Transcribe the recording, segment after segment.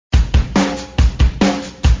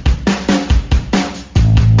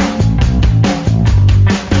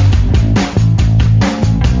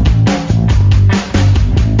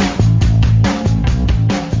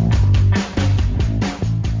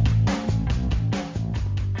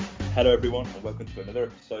Hello everyone and welcome to another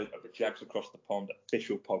episode of the Jags Across the Pond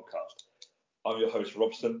official podcast. I'm your host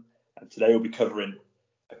Robson and today we'll be covering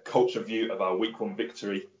a Colts review of our week 1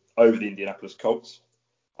 victory over the Indianapolis Colts.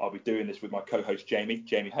 I'll be doing this with my co-host Jamie.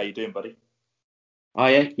 Jamie, how you doing, buddy? Oh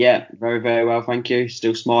yeah, very, very well, thank you.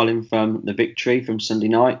 Still smiling from the victory from Sunday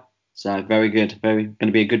night. So very good, going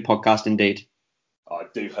to be a good podcast indeed. I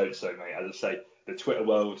do hope so, mate. As I say, the Twitter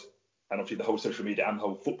world and obviously the whole social media and the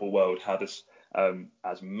whole football world had us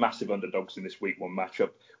as massive underdogs in this week 1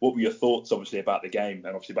 matchup. What were your thoughts, obviously, about the game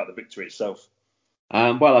and obviously about the victory itself?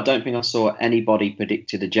 Well, I don't think I saw anybody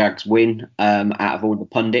predicted the Jags win out of all the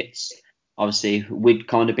pundits. Obviously, we'd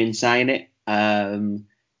kind of been saying it.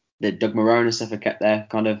 The Doug Marrone and stuff have kept their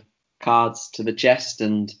kind of cards to the chest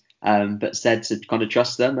and but said to kind of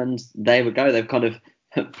trust them, and there we go. They've kind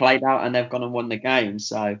of played out and they've gone and won the game.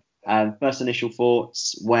 So first initial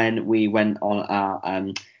thoughts when we went on our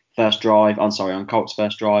on Colts'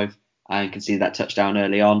 first drive and conceded that touchdown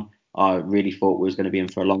early on. I really thought we was going to be in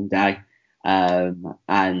for a long day. And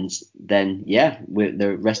then,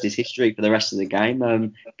 the rest is history for the rest of the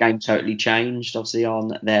game. Game totally changed, obviously,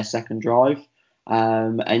 on their second drive.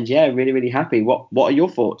 Really, really happy. What are your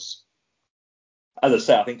thoughts? As I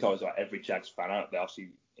say, I think I was like every Jags fan out there, obviously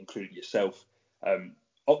including yourself,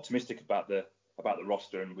 optimistic about the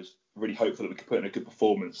roster and was really hopeful that we could put in a good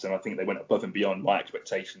performance. And I think they went above and beyond my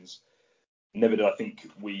expectations. Never did I think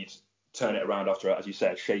we'd turn it around after, as you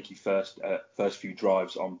said, a shaky first few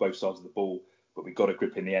drives on both sides of the ball. But we got a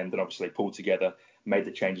grip in the end and obviously pulled together, made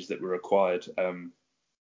the changes that were required on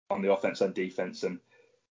the offense and defense, and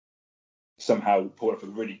somehow pulled off a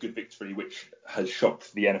really good victory, which has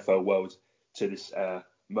shocked the NFL world to this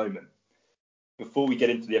moment. Before we get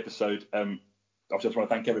into the episode, I just want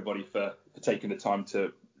to thank everybody for taking the time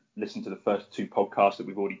to listen to the first 2 podcasts that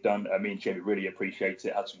we've already done. Me and Jamie really appreciate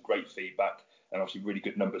it. Had some great feedback and obviously really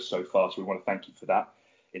good numbers so far, so we want to thank you for that.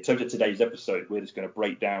 In terms of today's episode, we're just going to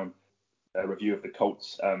break down a review of the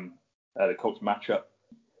Colts matchup.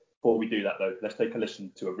 Before we do that, though, let's take a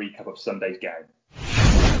listen to a recap of Sunday's game.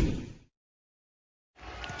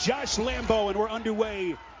 Josh Lambo, and we're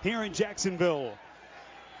underway here in Jacksonville.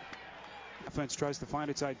 Offense tries to find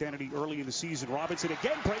its identity early in the season. Robinson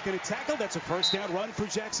again breaking a tackle. That's a first down run for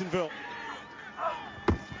Jacksonville.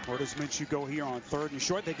 Where does Minshew go here on 3rd and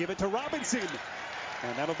short? They give it to Robinson.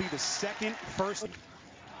 And that'll be the second first.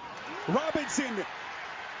 Robinson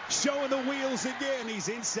showing the wheels again. He's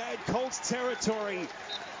inside Colts territory.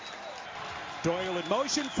 Doyle in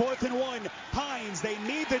motion, 4th and 1. Hines, they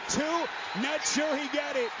need the 2. Not sure he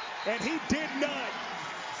got it, and he did not.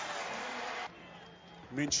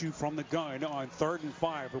 Minshew from the gun on 3rd and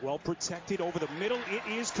 5. Well protected over the middle. It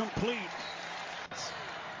is complete.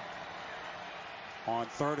 On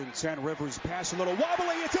 3rd and 10, Rivers pass a little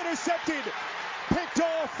wobbly. It's intercepted. Picked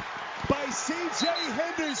off by C.J.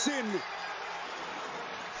 Henderson.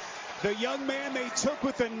 The young man they took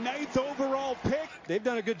with the 9th overall pick. They've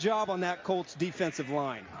done a good job on that Colts defensive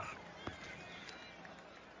line.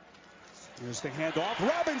 Here's the handoff.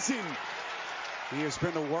 Robinson. He has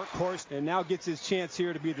been the workhorse. And now gets his chance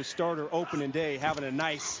here to be the starter opening day, having a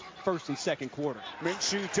nice first and second quarter.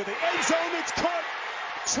 Minshew to the end zone. It's caught.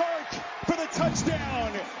 Chark for the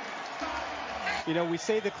touchdown. You know, we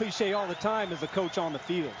say the cliche all the time as a coach on the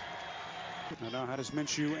field. Now how does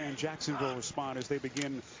Minshew and Jacksonville respond as they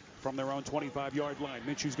begin from their own 25-yard line?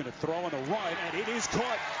 Minshew's going to throw on the run, and it is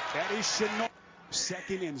caught. That is Shenault.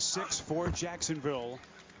 2nd and 6 for Jacksonville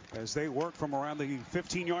as they work from around the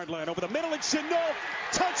 15-yard line over the middle. It's Shenault.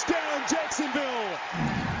 Touchdown, Jacksonville.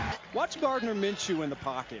 Watch Gardner Minshew in the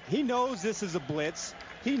pocket. He knows this is a blitz.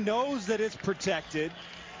 He knows that it's protected.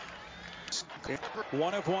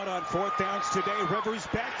 1 of 1 on 4th downs today. Rivers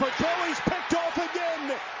back for throw. He's picked off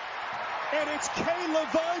again. And it's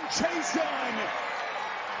K'Lavon Chaisson.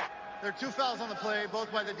 There are 2 fouls on the play,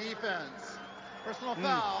 both by the defense. Personal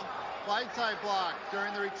foul, flag type block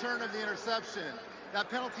during the return of the interception. That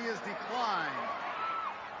penalty is declined.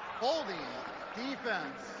 Holding,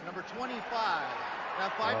 defense, number 25.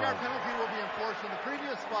 That 5-yard penalty will be enforced from the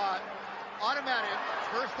previous spot. Automatic,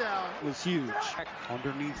 first down. It was huge.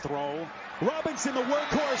 Underneath throw. Robinson, the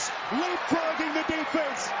workhorse, leapfrogging the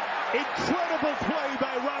defense. Incredible play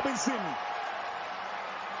by Robinson.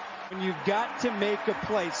 And you've got to make a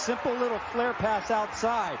play. Simple little flare pass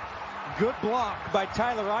outside. Good block by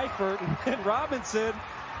Tyler Eifert, and Robinson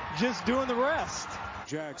just doing the rest.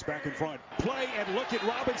 Jags back in front. Play and look at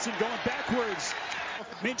Robinson going backwards.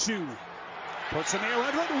 Minshew puts an air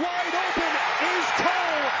under it. Wide open is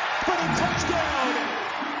Cole for the touchdown.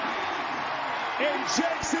 And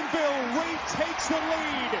Jacksonville retakes the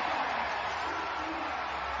lead.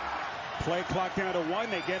 Play clock down to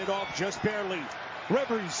 1. They get it off just barely.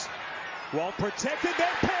 Rivers, well protected.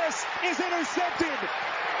 That pass is intercepted.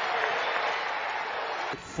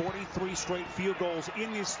 43 straight field goals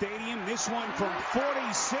in this stadium. This one from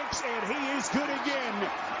 46, and he is good again.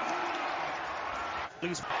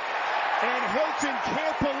 And Hilton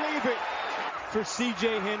can't believe it. For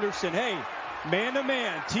C.J. Henderson, hey, man to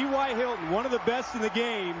man, T.Y. Hilton, one of the best in the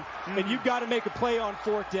game, and you've got to make a play on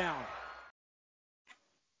fourth down.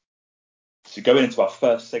 So going into our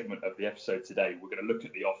first segment of the episode today, we're going to look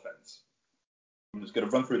at the offense. I'm just going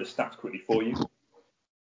to run through the stats quickly for you.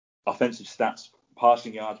 Offensive stats,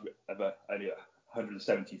 passing yards of only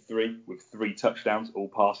 173 with 3 touchdowns, all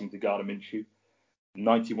passing to Gardner Minshew.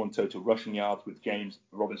 91 total rushing yards with James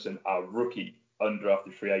Robinson, our rookie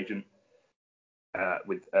undrafted free agent,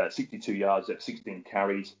 with 62 yards at 16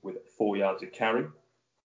 carries with 4 yards a carry.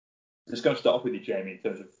 Just going to start off with you, Jamie, in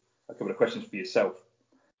terms of a couple of questions for yourself.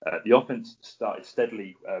 The offense started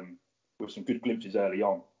steadily with some good glimpses early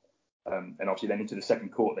on, and obviously then into the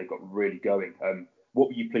second quarter they got really going. What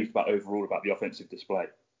were you pleased about overall about the offensive display?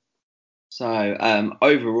 So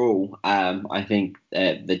overall, I think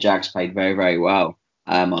the Jags played very, very well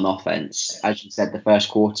on offense. As you said, the first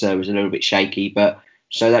quarter was a little bit shaky, but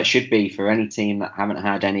so that should be for any team that haven't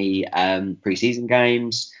had any preseason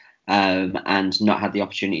games and not had the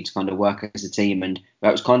opportunity to kind of work as a team. And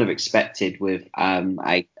that was kind of expected with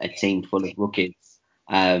a team full of rookies.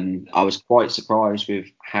 I was quite surprised with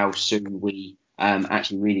how soon we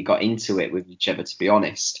actually really got into it with each other, to be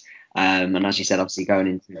honest. And as you said, obviously going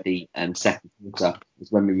into the second quarter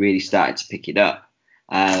is when we really started to pick it up.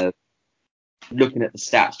 Looking at the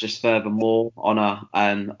stats just furthermore on our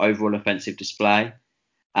overall offensive display,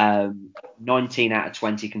 19 out of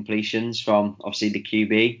 20 completions from obviously the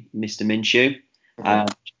QB, Mr. Minshew,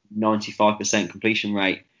 95% completion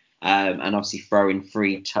rate, and obviously throwing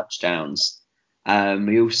 3 touchdowns.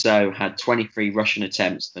 We also had 23 rushing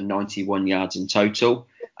attempts for 91 yards in total,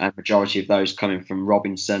 majority of those coming from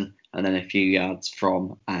Robinson, and then a few yards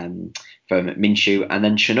from Minshew, and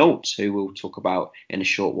then Shenault, who we'll talk about in a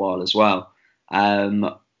short while as well.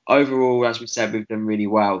 Overall, as we said, we've done really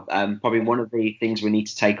well. Probably one of the things we need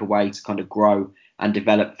to take away to kind of grow and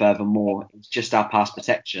develop furthermore is just our pass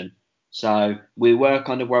protection. So we were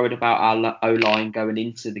kind of worried about our O-line going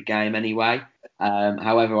into the game anyway.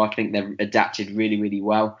 However, I think they've adapted really, really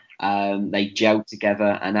well. They gelled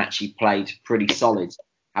together and actually played pretty solid.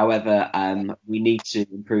 However, we need to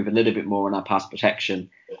improve a little bit more on our pass protection,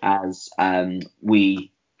 as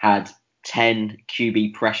we had 10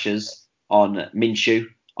 QB pressures on Minshew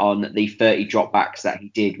on the 30 dropbacks that he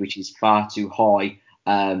did, which is far too high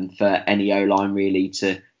for any O-line really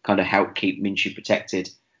to kind of help keep Minshew protected.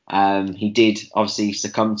 He did obviously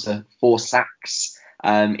succumb to 4 sacks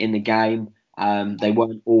in the game. They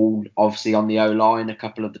weren't all obviously on the O-line. A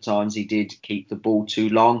couple of the times he did keep the ball too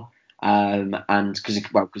long, and because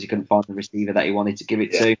he couldn't find the receiver that he wanted to give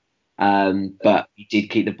it to. But he did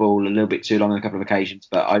keep the ball a little bit too long on a couple of occasions.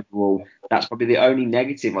 But overall, that's probably the only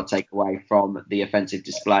negative I take away from the offensive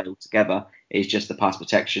display altogether, is just the pass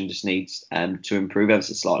protection just needs to improve ever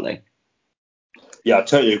so slightly. Yeah, I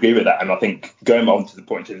totally agree with that. And I think going on to the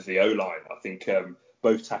point of the O-line, I think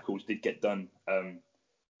both tackles did get done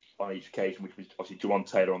on each occasion, which was obviously Juwan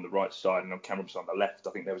Taylor on the right side and Cam Robinson on the left.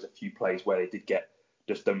 I think there was a few plays where they did get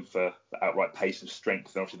just done for the outright pace and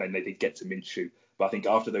strength, and obviously then they did get to Minshew. But I think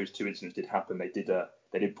after those 2 incidents did happen, they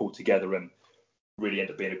did pull together and really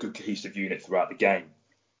end up being a good cohesive unit throughout the game.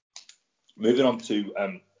 Moving on to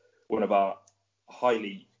one of our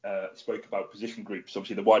highly spoke about position groups,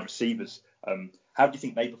 obviously the wide receivers. How do you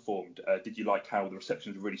think they performed? Did you like how the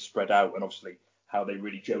receptions were really spread out, and obviously how they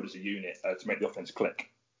really gelled as a unit to make the offense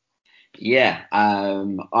click? Yeah,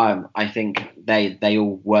 I think they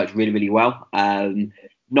all worked really, really well.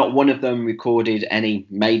 Not one of them recorded any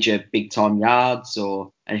major big time yards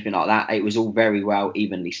or anything like that. It was all very well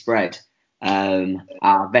evenly spread.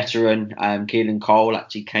 Our veteran Keelan Cole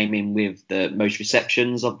actually came in with the most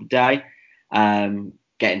receptions of the day,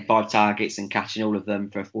 getting 5 targets and catching all of them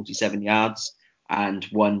for 47 yards, and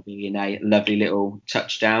one being a lovely little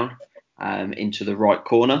touchdown into the right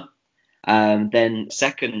corner. Then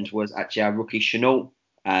second was actually our rookie Shenault,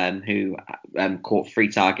 who caught 3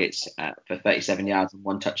 targets for 37 yards and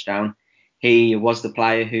 1 touchdown. He was the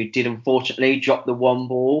player who did unfortunately drop the 1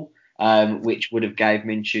 ball, which would have gave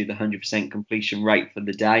Minshew the 100% completion rate for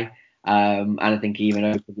the day. And I think he even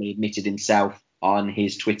openly admitted himself on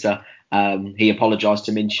his Twitter. He apologised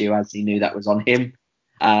to Minshew as he knew that was on him.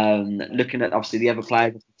 Looking at obviously the other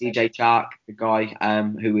players, DJ Chark, the guy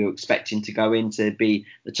who we were expecting to go in to be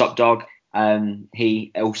the top dog,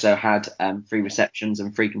 He also had 3 receptions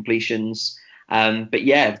and 3 completions. But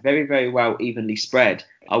yeah, very, very well evenly spread.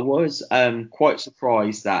 I was quite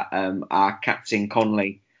surprised that our captain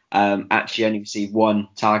Conley actually only received 1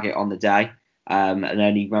 target on the day and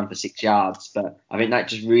only ran for 6 yards. But I think that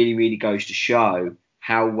just really, really goes to show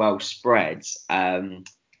how well spread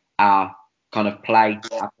our kind of play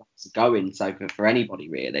are going. So for anybody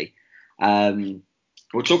really.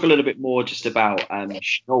 We'll talk a little bit more just about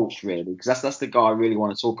Schultz really, because that's the guy I really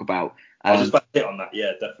want to talk about. I was just about to hit on that.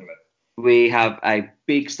 Yeah, definitely. We have a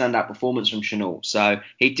big standout performance from Chenault. So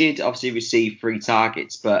he did obviously receive 3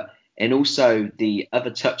 targets, and also the other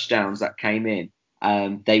touchdowns that came in,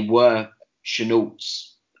 they were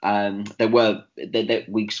Chenault's.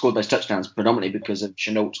 We scored those touchdowns predominantly because of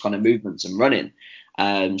Chenault's kind of movements and running.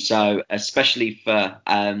 So especially for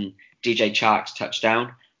DJ Chark's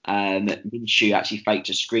touchdown, Minshew actually faked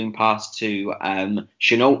a screen pass to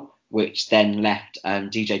Chenault, which then left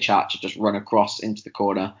DJ Chark to just run across into the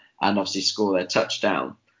corner and obviously score their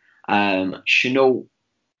touchdown. Chenault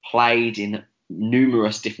played in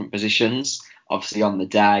numerous different positions, obviously on the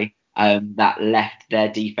day, that left their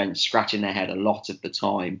defense scratching their head a lot of the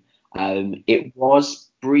time. It was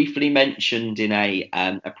briefly mentioned in a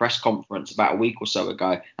press conference about a week or so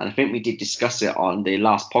ago, and I think we did discuss it on the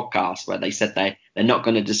last podcast where they said they're not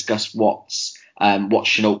going to discuss what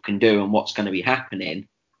Chenault can do and what's going to be happening.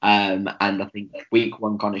 And I think week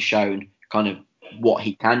 1 kind of shown kind of what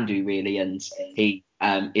he can do really, and he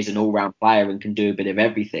is an all-round player and can do a bit of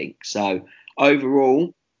everything. So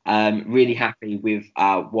overall, really happy with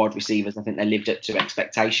our wide receivers. I think they lived up to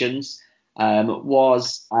expectations.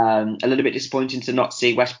 Was a little bit disappointing to not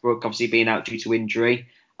see Westbrook obviously being out due to injury.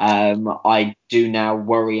 I do now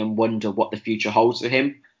worry and wonder what the future holds for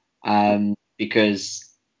him, because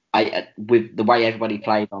with the way everybody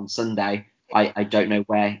played on Sunday, I don't know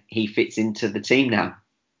where he fits into the team now.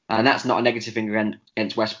 And that's not a negative thing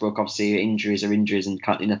against Westbrook. Obviously, injuries are injuries and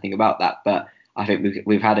can't do nothing about that. But I think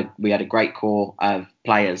we had a great core of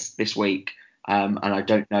players this week, and I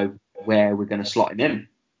don't know where we're going to slot him in.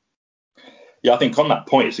 Yeah, I think on that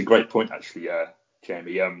point, it's a great point actually,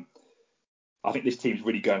 Jamie. I think this team's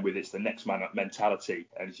really going with it's the next man up mentality.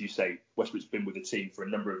 And as you say, Westbrook's been with the team for a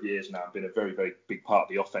number of years now and been a very, very big part of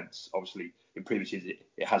the offense. Obviously, in previous years,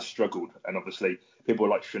 it has struggled. And obviously, people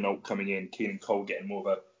like Chenault coming in, Keenan Cole getting more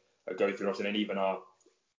of a go through, and even our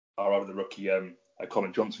other rookie,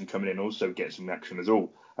 Colin Johnson, coming in also getting some action as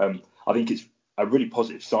well. I think it's a really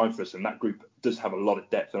positive sign for us, and that group does have a lot of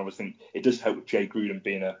depth. And I think it does help with Jay Gruden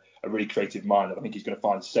being a really creative mind. And I think he's going to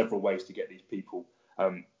find several ways to get these people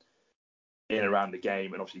in and around the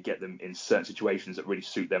game, and obviously get them in certain situations that really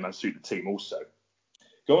suit them and suit the team also.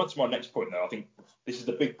 Go on to my next point though. I think this is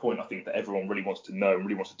the big point I think that everyone really wants to know and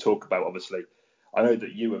really wants to talk about. Obviously, I know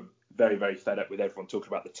that you are very, very fed up with everyone talking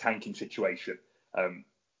about the tanking situation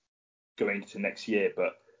going into next year.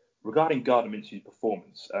 But regarding Gardner Minshew's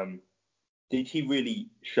performance, did he really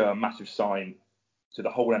show a massive sign to the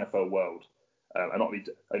whole NFL world, and not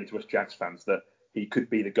only to us Jags fans, that he could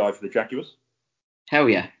be the guy for the Jaguars? Hell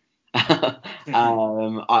yeah.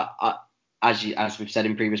 As we've said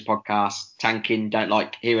in previous podcasts, tanking, don't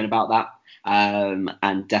like hearing about that,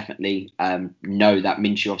 and definitely know that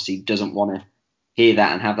Minshew obviously doesn't want to hear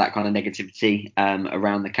that and have that kind of negativity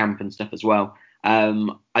around the camp and stuff as well.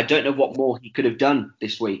 I don't know what more he could have done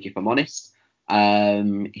this week, if I'm honest.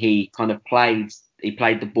 He kind of played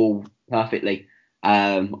the ball perfectly.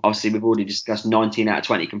 Obviously, we've already discussed 19 out of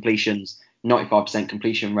 20 completions, 95%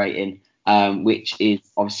 completion rating, which is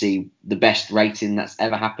obviously the best rating that's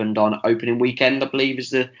ever happened on opening weekend, I believe is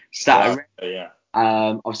the stat. Wow. Yeah.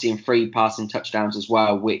 Obviously in 3 passing touchdowns as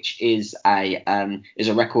well, which is a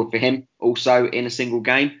record for him also in a single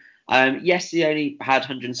game. Yes, he only had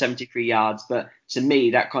 173 yards, but to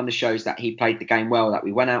me that kind of shows that he played the game well, that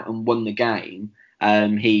we went out and won the game.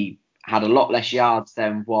 He had a lot less yards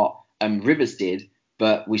than what Rivers did,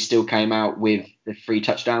 but we still came out with the 3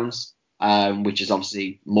 touchdowns, which is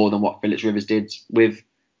obviously more than what Phillips Rivers did with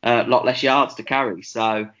a lot less yards to carry.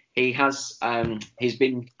 So he's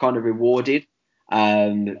been kind of rewarded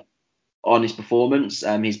on his performance.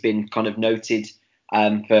 He's been kind of noted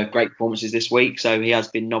for great performances this week. So he has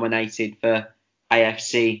been nominated for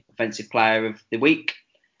AFC Offensive Player of the Week.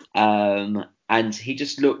 And he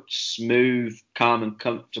just looked smooth, calm and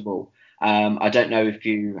comfortable. I don't know if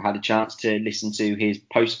you had a chance to listen to his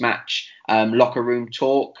post-match locker room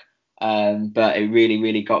talk, but it really,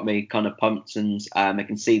 really got me kind of pumped. And I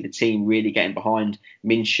can see the team really getting behind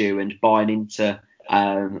Minshew and buying into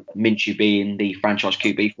Minshew being the franchise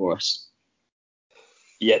QB for us.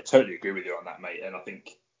 Yeah, totally agree with you on that, mate. And I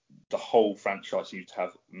think the whole franchise seems to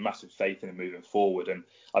have massive faith in him moving forward. And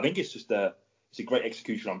I think it's just it's a great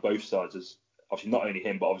execution on both sides. As obviously not only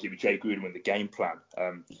him, but obviously with Jay Gruden with the game plan.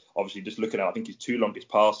 Obviously just looking at, I think his 2 longest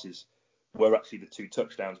passes were actually the 2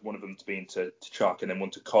 touchdowns. One of them being to Chark and then one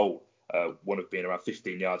to Cole. One of being around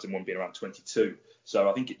 15 yards and one being around 22. So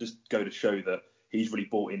I think it does go to show that he's really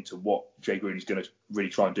bought into what Jay Gruden's going to really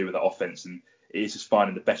try and do with that offense, and it is just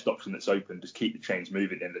finding the best option that's open, just keep the chains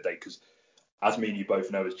moving at the end of the day. Because as me and you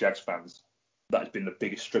both know as Jags fans, that has been the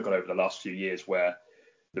biggest struggle over the last few years, where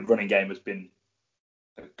the running game has been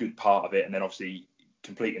a good part of it, and then obviously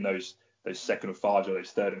completing those 2nd and 5s or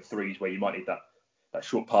those 3rd and 3s where you might need that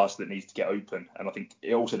short pass that needs to get open. And I think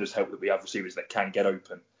it also does help that we have receivers that can get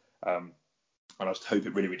open. And I just hope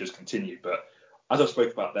it really, really does continue. But as I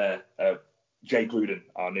spoke about there, Jay Gruden,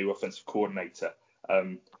 our new offensive coordinator,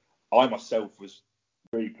 I myself was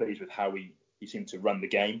really pleased with how he seemed to run the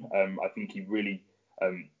game. I think he really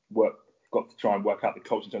got to try and work out the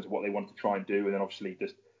culture in terms of what they wanted to try and do, and then obviously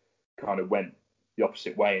just kind of went the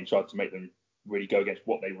opposite way and tried to make them really go against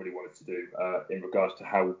what they really wanted to do in regards to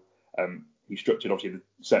how he structured obviously the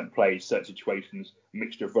certain plays, certain situations, a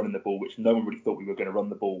mixture of running the ball, which no one really thought we were going to run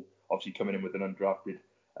the ball, obviously coming in with an undrafted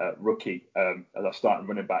rookie as our starting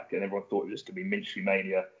running back, and everyone thought it was going to be Minshew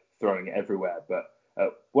mania, throwing it everywhere. But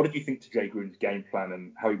what did you think to Jay Gruden's game plan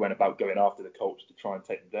and how he went about going after the Colts to try and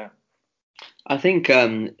take them down? I think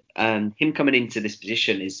him coming into this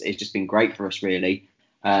position is just been great for us, really.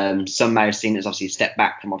 Some may have seen it as obviously a step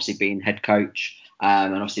back from obviously being head coach,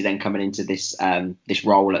 and obviously then coming into this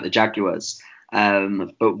role at the Jaguars.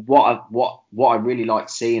 But what I really liked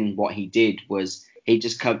seeing what he did was he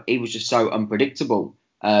was just so unpredictable.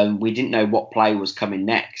 We didn't know what play was coming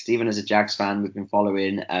next. Even as a Jags fan, we've been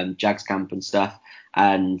following Jags camp and stuff,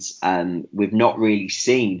 and we've not really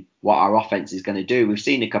seen what our offense is going to do. We've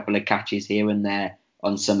seen a couple of catches here and there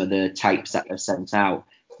on some of the tapes that are sent out,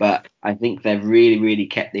 but I think they've really, really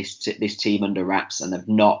kept this team under wraps, and they've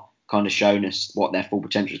not kind of shown us what their full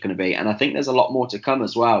potential is going to be. And I think there's a lot more to come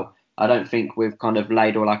as well. I don't think we've kind of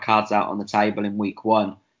laid all our cards out on the table in week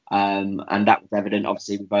 1. And that was evident.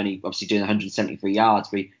 Obviously, we've only doing 173 yards.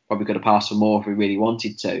 We probably could have passed for more if we really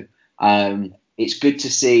wanted to. It's good to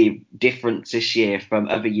see difference this year from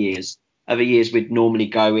other years. Other years we'd normally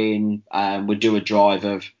go in, we'd do a drive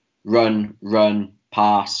of run,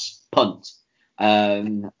 pass, punt,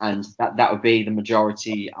 and that would be the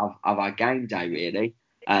majority of our game day, really.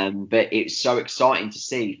 But it's so exciting to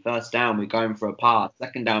see. First down, we're going for a pass.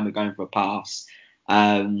 Second down, we're going for a pass.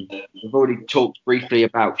 We've already talked briefly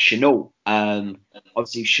about Shenault.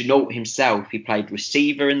 Obviously, Shenault himself, he played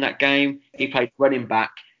receiver in that game. He played running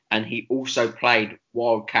back, and he also played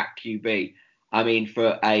wildcat QB. I mean,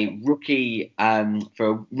 for a rookie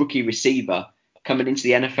receiver coming into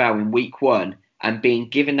the NFL in week 1 and being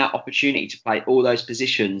given that opportunity to play all those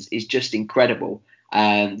positions is just incredible.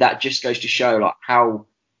 That just goes to show like how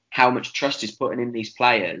much trust is putting in these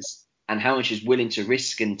players and how much is willing to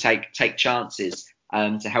risk and take chances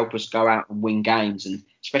to help us go out and win games, and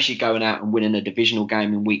especially going out and winning a divisional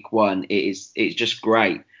game in week 1. It's just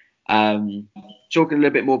great. Talking a little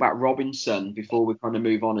bit more about Robinson before we kind of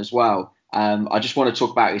move on as well. I just want to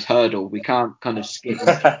talk about his hurdle. We can't kind of skip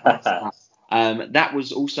that. That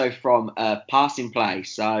was also from a passing play.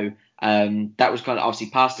 So that was kind of obviously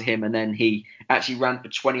passed to him, and then he actually ran for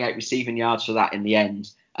 28 receiving yards for that in the end.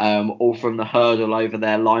 All from the hurdle over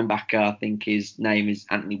their linebacker. I think his name is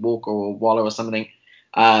Anthony Walker or Waller or something.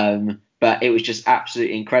 But it was just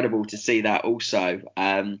absolutely incredible to see that also.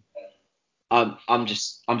 I'm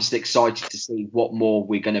just excited to see what more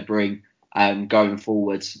we're going to bring going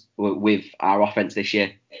forward with our offense this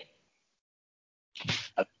year.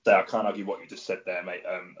 I can't argue what you just said there, mate.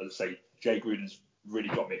 As I say, Jay Gruden's really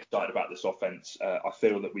got me excited about this offense. I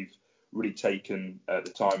feel that we've really taken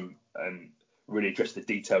the time and really addressed the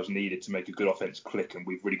details needed to make a good offense click, and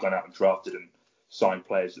we've really gone out and drafted and signed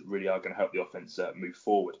players that really are going to help the offense move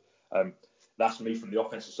forward. That's me from the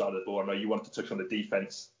offensive side of the ball. I know you wanted to touch on the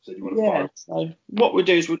defense, so do you want to fire? So what we'll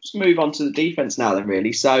do is we'll just move on to the defense now then,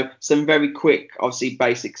 really. So some very quick, obviously,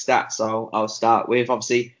 basic stats I'll start with.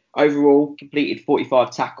 Obviously, overall, completed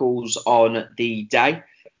 45 tackles on the day.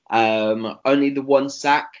 Only the 1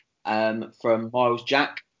 sack from Miles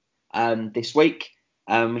Jack this week.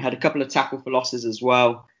 We had a couple of tackle for losses as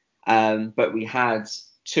well, but we had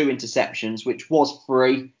 2 interceptions, which was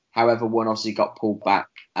 3. However, 1 obviously got pulled back,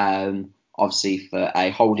 obviously for a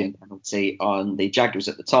holding penalty on the Jaguars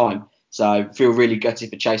at the time. So I feel really gutted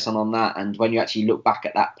for Chason on that. And when you actually look back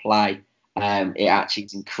at that play, it actually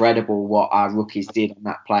is incredible what our rookies did on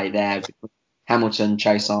that play there. Hamilton,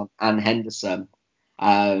 Chason and Henderson.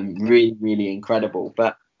 Really, really incredible.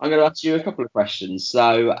 But I'm going to ask you a couple of questions.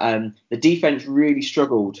 So the defense really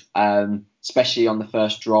struggled, especially on the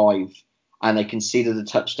first drive, and they conceded a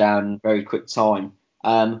touchdown in very quick time.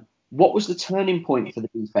 What was the turning point for the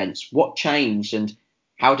defense? What changed, and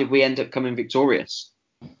how did we end up coming victorious?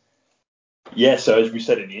 Yeah, so as we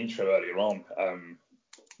said in the intro earlier on,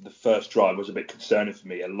 the first drive was a bit concerning for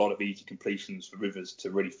me. A lot of easy completions for Rivers to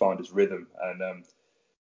really find his rhythm, and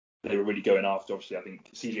they were really going after, obviously, I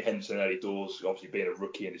think CJ Henderson early doors, obviously being a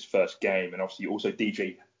rookie in his first game, and obviously also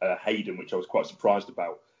DJ Hayden, which I was quite surprised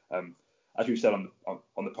about. As we've said on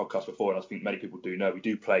the podcast before, and I think many people do know, we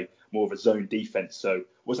do play more of a zone defense, so it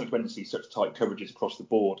wasn't expecting to see such tight coverages across the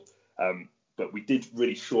board, but we did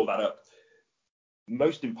really shore that up.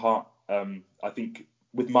 Most in part, I think,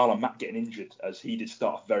 with Marlon Mack getting injured, as he did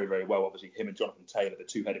start off very, very well. Obviously, him and Jonathan Taylor, the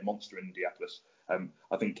two-headed monster in Indianapolis.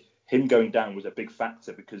 I think him going down was a big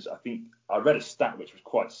factor, because I think I read a stat which was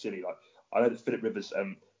quite silly. Like, I know that Philip Rivers,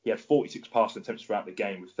 he had 46 passing attempts throughout the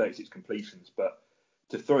game with 36 completions, but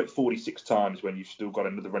to throw it 46 times when you've still got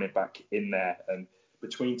another running back in there, and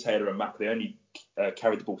between Taylor and Mack, they only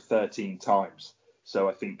carried the ball 13 times. So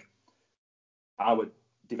I think our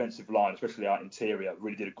defensive line, especially our interior,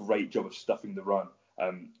 really did a great job of stuffing the run,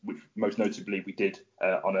 which most notably we did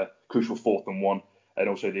on a crucial 4th and 1, and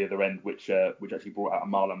also the other end, which actually brought out a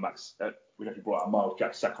Miles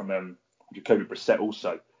Jack sack on Jacoby Brissett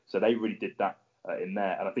also. So they really did that in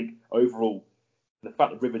there, and I think overall the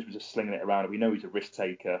fact that Rivers was just slinging it around, and we know he's a risk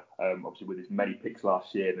taker, obviously with his many picks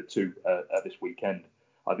last year and the 2 this weekend.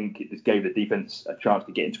 I think it just gave the defense a chance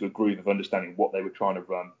to get into a groove of understanding what they were trying to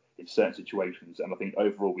run in certain situations, and I think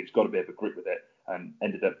overall we just got a bit of a grip with it and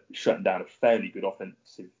ended up shutting down a fairly good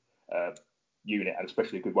offensive unit, and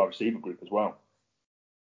especially a good wide receiver group as well.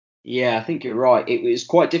 Yeah, I think you're right. It was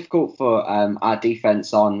quite difficult for our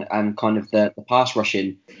defense on kind of the pass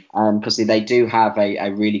rushing, because they do have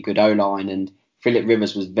a really good O-line, and Philip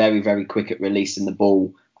Rivers was very, very quick at releasing the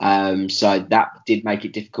ball. So that did make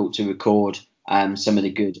it difficult to record some of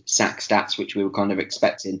the good sack stats, which we were kind of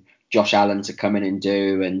expecting Josh Allen to come in and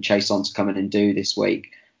do, and Chason to come in and do this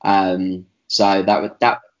week. So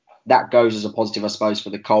that goes as a positive, I suppose,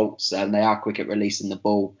 for the Colts, and they are quick at releasing the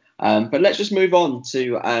ball. But let's just move on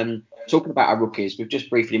to talking about our rookies. We've just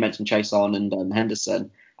briefly mentioned Chason and Henderson.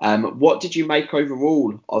 What did you make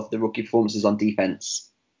overall of the rookie performances on defense?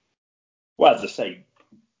 Well, as I say,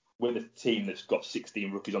 with a team that's got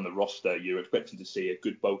 16 rookies on the roster, you're expecting to see a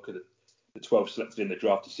good bulk of the 12 selected in the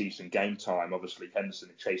draft to see some game time. Obviously, Henderson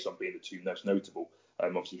and Chason being the 2 most notable.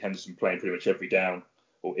 Obviously, Henderson playing pretty much every down,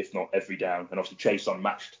 or if not every down. And obviously, Chason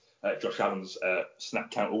matched Josh Allen's snap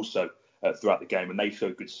count also throughout the game, and they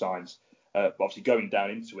showed good signs. But obviously, going down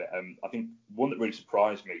into it, I think one that really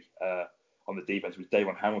surprised me on the defense was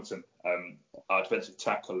Davon Hamilton, our defensive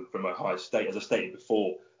tackle from Ohio State. As I stated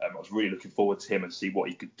before, I was really looking forward to him and see what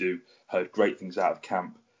he could do. Heard great things out of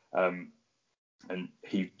camp. And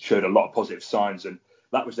he showed a lot of positive signs, and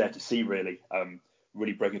that was there to see, really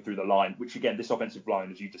breaking through the line, which again, this offensive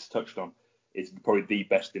line, as you just touched on, is probably the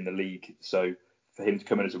best in the league. So for him to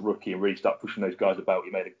come in as a rookie and really start pushing those guys about, he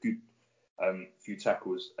made a good few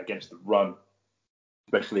tackles against the run,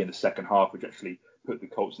 especially in the second half, which actually put the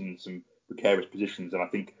Colts in some precarious positions. And I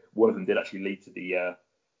think one of them did actually lead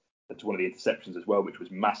to one of the interceptions as well, which was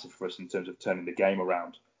massive for us in terms of turning the game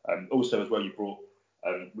around. Also, as well, you brought,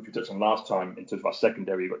 which we touched on last time, in terms of our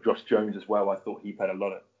secondary, you've got Josh Jones as well. I thought he played a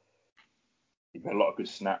lot of good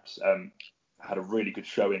snaps. Had a really good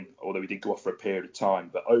showing, although he did go off for a period of time.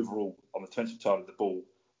 But overall, on the defensive side of the ball,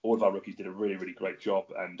 all of our rookies did a really, really great job.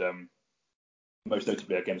 And most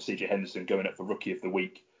notably, again, CJ Henderson going up for Rookie of the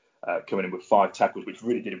Week, coming in with 5 tackles, which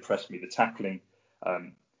really did impress me. The tackling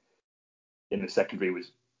in the secondary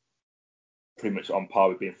was pretty much on par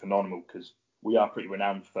with being phenomenal, because we are pretty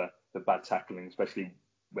renowned for bad tackling, especially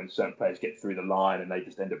when certain players get through the line and they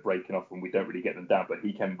just end up breaking off and we don't really get them down. But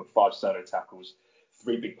he came in with 5 solo tackles,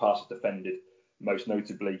 3 big passes defended, most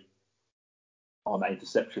notably on that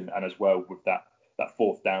interception, and as well with that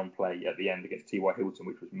 4th down play at the end against T.Y. Hilton,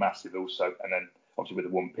 which was massive also, and then obviously with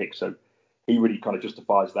the 1 pick. So he really kind of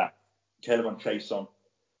justifies that. K'Lavon Chaisson,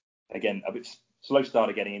 again, a bit slow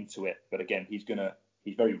starter getting into it, but again, he's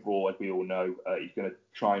very raw, as we all know. He's going to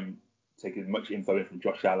try and take as much info in from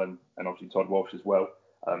Josh Allen and obviously Todd Walsh as well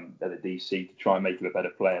at the DC to try and make him a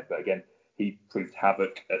better player. But again, he proved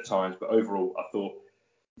havoc at times. But overall, I thought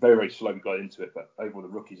very, very slow we got into it. But overall, the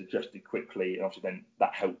rookies adjusted quickly, and obviously then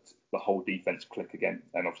that helped the whole defense click again,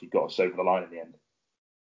 and obviously got us over the line in the end.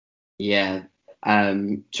 Yeah.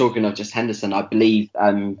 Talking of just Henderson, I believe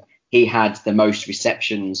he had the most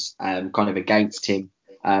receptions kind of against him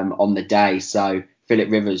on the day. So Philip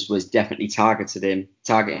Rivers was definitely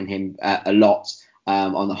targeting him a lot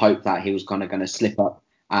on the hope that he was kind of going to slip up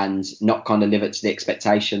and not kind of live up to the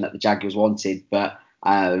expectation that the Jaguars wanted. But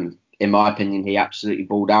in my opinion, he absolutely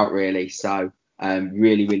balled out really. So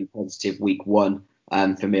really, really positive week one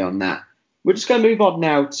for me on that. We're just going to move on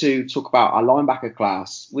now to talk about our linebacker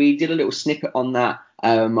class. We did a little snippet on that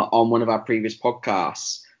on one of our previous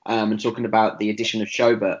podcasts and talking about the addition of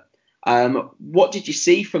Schobert. What did you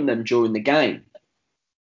see from them during the game?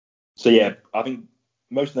 So, yeah, I think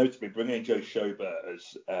most notably, bringing in Joe Schobert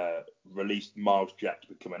has released Miles Jack to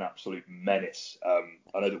become an absolute menace.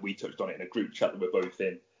 I know that we touched on it in a group chat that we're both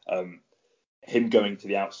in. Him going to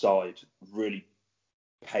the outside really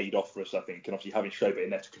paid off for us, I think. And obviously having Schobert in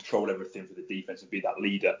there to control everything for the defense and be that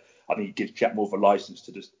leader, I think it gives Jack more of a license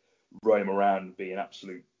to just roam around and be an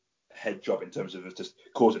absolute head job in terms of just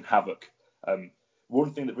causing havoc.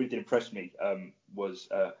 One thing that really did impress me was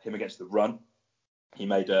him against the run. He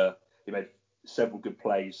made several good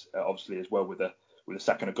plays, obviously as well with a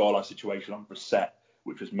sack and a goal line situation on Brissett,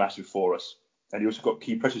 which was massive for us. And he also got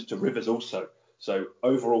key pressures to Rivers also. So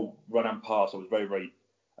overall, run and pass, I was very, very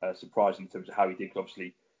surprised in terms of how he did.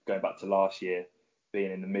 Obviously, going back to last year,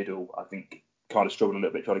 being in the middle, I think kind of struggled a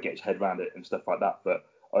little bit trying to get his head around it and stuff like that. But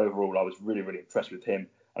overall, I was really, really impressed with him.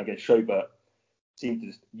 And again, Schobert seemed to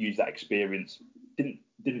just use that experience.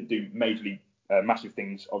 Didn't do majorly massive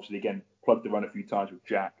things. Obviously, again, plugged the run a few times with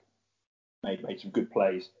Jack. Made some good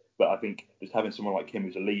plays. But I think just having someone like him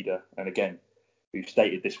who's a leader, and again, who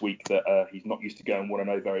stated this week that he's not used to going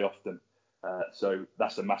 1-0 very often. So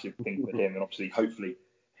that's a massive thing for him. And obviously, hopefully,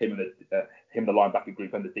 him and the linebacker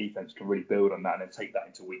group and the defense can really build on that and then take that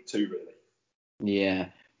into week 2, really. Yeah.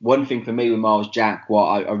 One thing for me with Miles Jack, what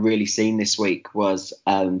I really seen this week was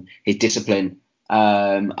his discipline.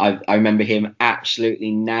 I remember him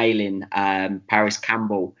absolutely nailing Paris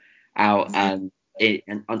Campbell out and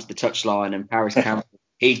onto the touchline, and Paris Campbell,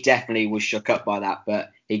 he definitely was shook up by that,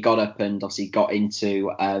 but he got up and obviously got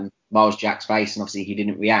into Miles Jack's face, and obviously he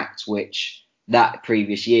didn't react, which that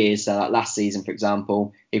previous year, so like last season, for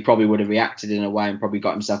example, he probably would have reacted in a way and probably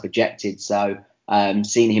got himself ejected. So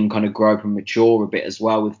seeing him kind of grow up and mature a bit as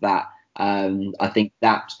well with that, I think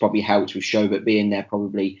that's probably helped with Schobert being there,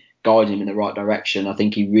 probably guiding him in the right direction. I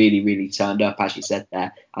think he really, really turned up, as you said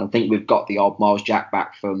there. And I think we've got the old Miles Jack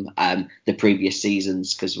back from the previous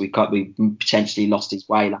seasons, because we potentially lost his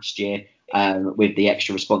way last year with the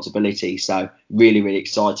extra responsibility. So really, really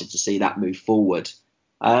excited to see that move forward.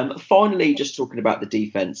 Finally, just talking about the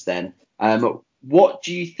defense then, what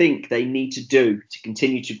do you think they need to do to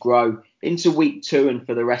continue to grow into week 2 and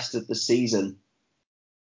for the rest of the season?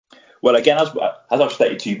 Well, again, as I've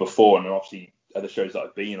stated to you before, and obviously other shows that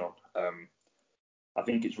I've been on, I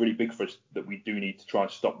think it's really big for us that we do need to try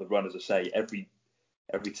and stop the run. As I say, every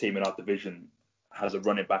team in our division has a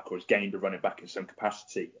running back or has gained a running back in some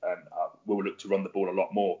capacity, and we'll look to run the ball a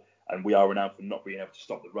lot more. And we are renowned for not being able to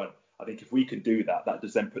stop the run. I think if we can do that, that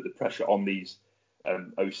does then put the pressure on these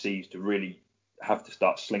OCs to really have to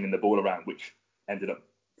start slinging the ball around, which ended up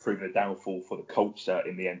proving a downfall for the Colts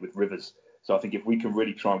in the end with Rivers. So I think if we can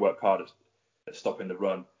really try and work hard at stopping the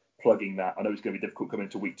run, plugging that. I know it's going to be difficult coming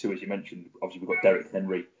into week 2, as you mentioned. Obviously, we've got Derrick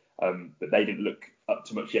Henry, but they didn't look up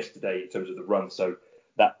to much yesterday in terms of the run. So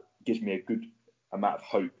that gives me a good amount of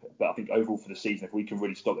hope. But I think overall for the season, if we can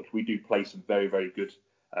really stop it, if we do play some very, very good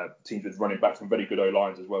teams with running backs and very good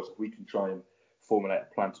O-lines as well, so if we can try and formulate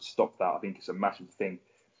a plan to stop that, I think it's a massive thing.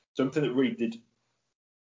 Something that really did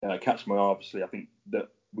catch my eye, obviously, I think that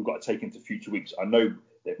we've got to take into future weeks. I know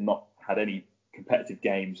they've not had any competitive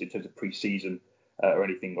games in terms of pre-season or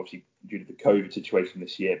anything, obviously, due to the COVID situation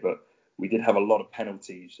this year, but we did have a lot of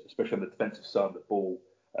penalties, especially on the defensive side of the ball,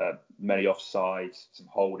 many offsides, some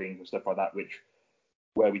holding and stuff like that,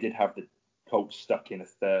 where we did have the Colts stuck in a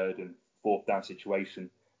 3rd and 4th down situation,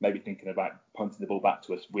 maybe thinking about punting the ball back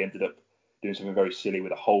to us. We ended up doing something very silly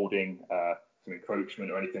with a holding, some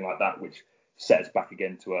encroachment or anything like that, which set us back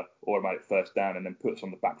again to a automatic 1st down and then put us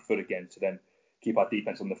on the back foot again to then keep our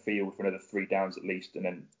defense on the field for another 3 downs at least, and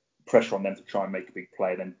then pressure on them to try and make a big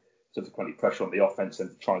play, and then subsequently pressure on the offense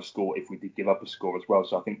and to try and score if we did give up a score as well.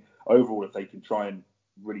 So I think overall, if they can try and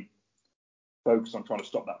really focus on trying to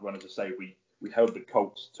stop that run, as I say, we held the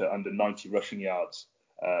Colts to under 90 rushing yards,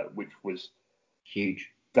 which was huge,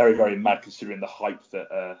 very, very mad considering the hype that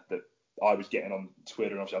I was getting on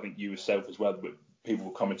Twitter, and obviously I think you yourself as well. But people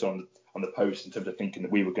were commenting on the post in terms of thinking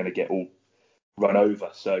that we were going to get all run over.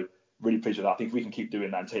 So really pleased with that. I think if we can keep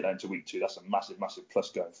doing that and take that into week 2, that's a massive, massive plus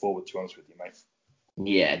going forward, to be honest with you, mate.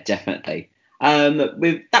 Yeah, definitely.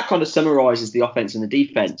 With that kind of summarises the offense and the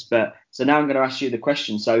defense. But so now I'm going to ask you the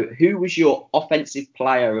question. So who was your offensive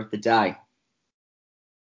player of the day?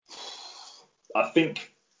 I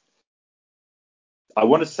think I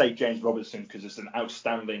want to say James Robinson because it's an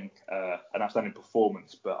outstanding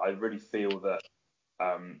performance, but I really feel that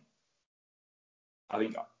I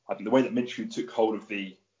think the way that Minshew took hold of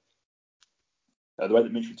the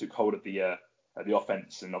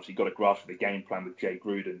offense and obviously got a grasp of the game plan with Jay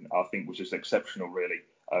Gruden, I think was just exceptional. Really,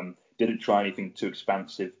 didn't try anything too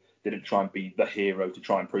expansive. Didn't try and be the hero to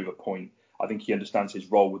try and prove a point. I think he understands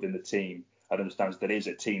his role within the team and understands that it is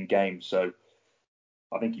a team game. So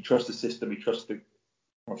I think he trusts the system. He trusts the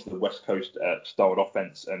West Coast styled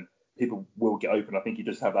offense, and people will get open. I think he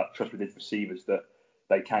does have that trust with his receivers that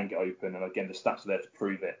they can get open. And again, the stats are there to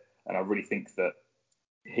prove it. And I really think that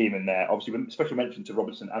him and there, obviously, special mention to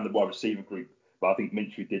Robinson and the wide receiver group. But I think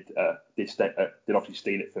Minshew did obviously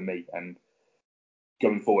steal it for me. And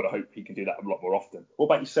going forward, I hope he can do that a lot more often. What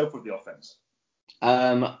about yourself with the offense?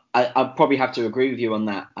 I'd probably have to agree with you on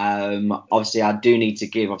that. Obviously, I do need to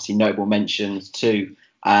give notable mentions to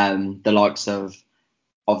the likes of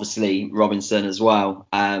obviously Robinson as well.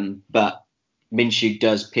 But Minshew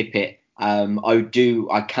does pip it.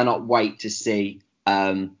 I cannot wait to see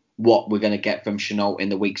what we're going to get from Shenault in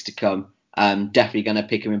the weeks to come. Definitely going to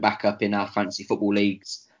pick him back up in our fantasy football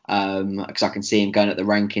leagues because I can see him going at the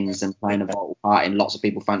rankings and playing a vital part in lots of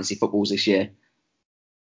people's fantasy footballs this year.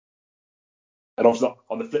 And also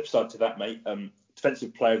on the flip side to that, mate,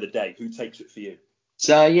 defensive player of the day, who takes it for you?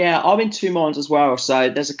 So yeah, I'm in two minds as well. So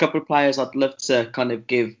there's a couple of players I'd love to kind of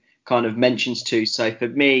give mentions to. So for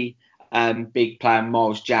me, big player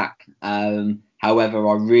Miles Jack. However,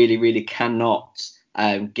 I really cannot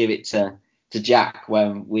give it to Jack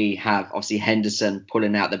when we have obviously Henderson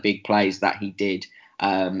pulling out the big plays that he did.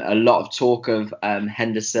 A lot of talk of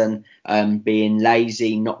Henderson being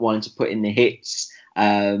lazy, not wanting to put in the hits.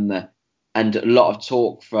 And a lot of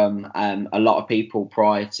talk from a lot of people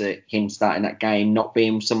prior to him starting that game, not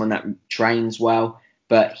being someone that trains well,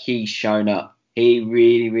 but he's shown up. He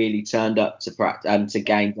really turned up to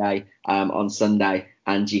game day on Sunday,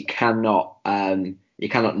 and you cannot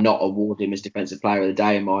not award him as defensive player of the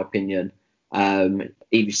day, in my opinion.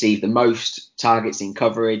 He received the most targets in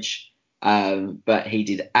coverage, but he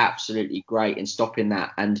did absolutely great in stopping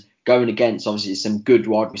that and going against obviously some good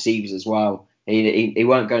wide receivers as well. He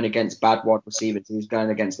weren't going against bad wide receivers. He was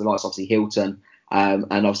going against the likes, obviously Hilton, and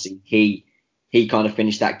obviously he kind of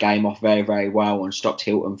finished that game off very well and stopped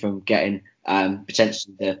Hilton from getting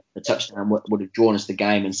potentially the touchdown would have drawn us the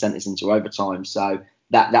game and sent us into overtime. So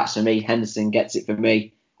that's for me. Henderson gets it for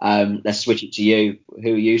me. Let's switch it to you.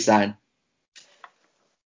 Who are you saying?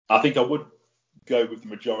 I think I would go with the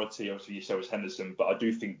majority. Obviously, you said was Henderson, but I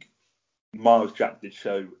do think Miles Jack did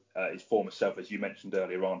show his former self, as you mentioned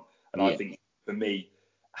earlier on, and I think. For me,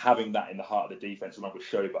 having that in the heart of the defense, along with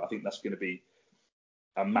Show, but I think that's going to be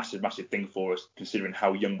a massive thing for us, considering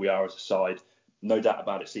how young we are as a side. No doubt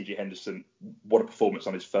about it, CJ Henderson, what a performance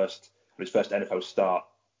on his first NFL start,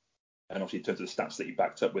 and obviously in terms of the stats that he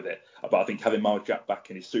backed up with it. But I think having Miles Jack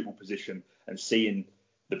back in his suitable position and seeing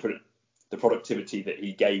the productivity that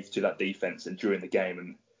he gave to that defense and during the game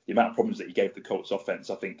and the amount of problems that he gave the Colts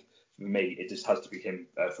offense, I think for me it just has to be him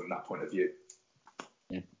from that point of view.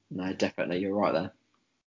 Yeah. No, definitely, you're right there.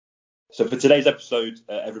 So for today's episode,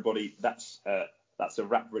 everybody, that's a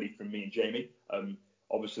wrap really from me and Jamie.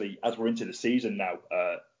 Obviously, as we're into the season now,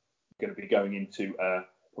 going to be going into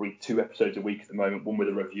probably 2 episodes a week at the moment, one with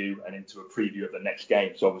a review and into a preview of the next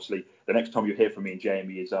game. So obviously, the next time you'll hear from me and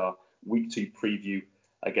Jamie is our Week 2 preview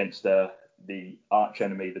against the arch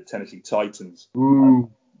enemy, the Tennessee Titans,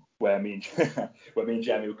 where me and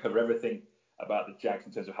Jamie will cover everything about the Jags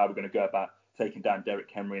in terms of how we're going to go about taking down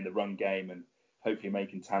Derrick Henry in the run game and hopefully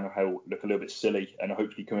making Tannehill look a little bit silly and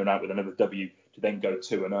hopefully coming out with another W to then go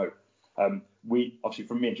 2-0. We obviously,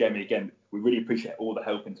 from me and Jamie again, we really appreciate all the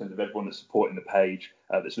help in terms of everyone that's supporting the page,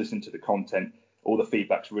 that's listening to the content. All the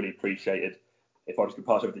feedback's really appreciated. If I just could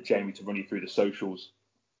pass over to Jamie to run you through the socials.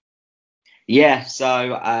 Yeah,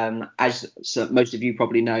 so as most of you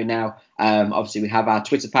probably know now, obviously we have our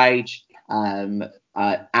Twitter page at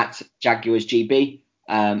JaguarsGB.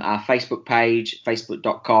 Our Facebook page,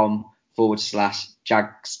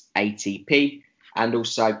 facebook.com/JagsATP. And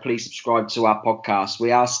also, please subscribe to our podcast.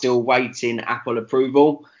 We are still waiting Apple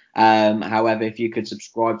approval. However, if you could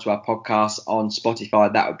subscribe to our podcast on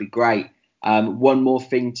Spotify, that would be great. One more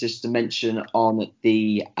thing just to mention on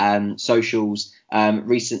the socials.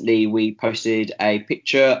 Recently, we posted a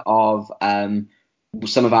picture of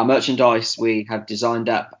some of our merchandise. We have designed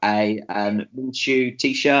up a Minshew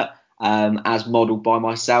t-shirt. As modelled by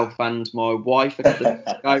myself and my wife a couple of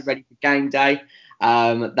days ago, ready for game day.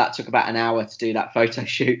 That took about an hour to do that photo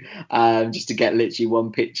shoot, just to get literally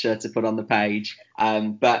one picture to put on the page.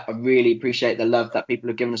 But I really appreciate the love that people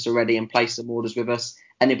have given us already and placed some orders with us.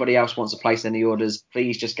 Anybody else wants to place any orders,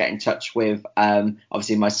 please just get in touch with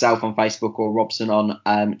obviously myself on Facebook or Robson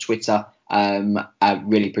on Twitter. I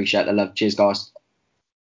really appreciate the love. Cheers, guys.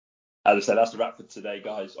 As I said, that's the wrap for today,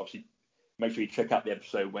 guys. Obviously, make sure you check out the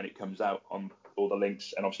episode when it comes out on all the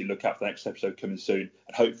links, and obviously look out for the next episode coming soon.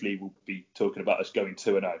 And hopefully we'll be talking about us going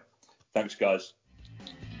 2-0. Thanks, guys.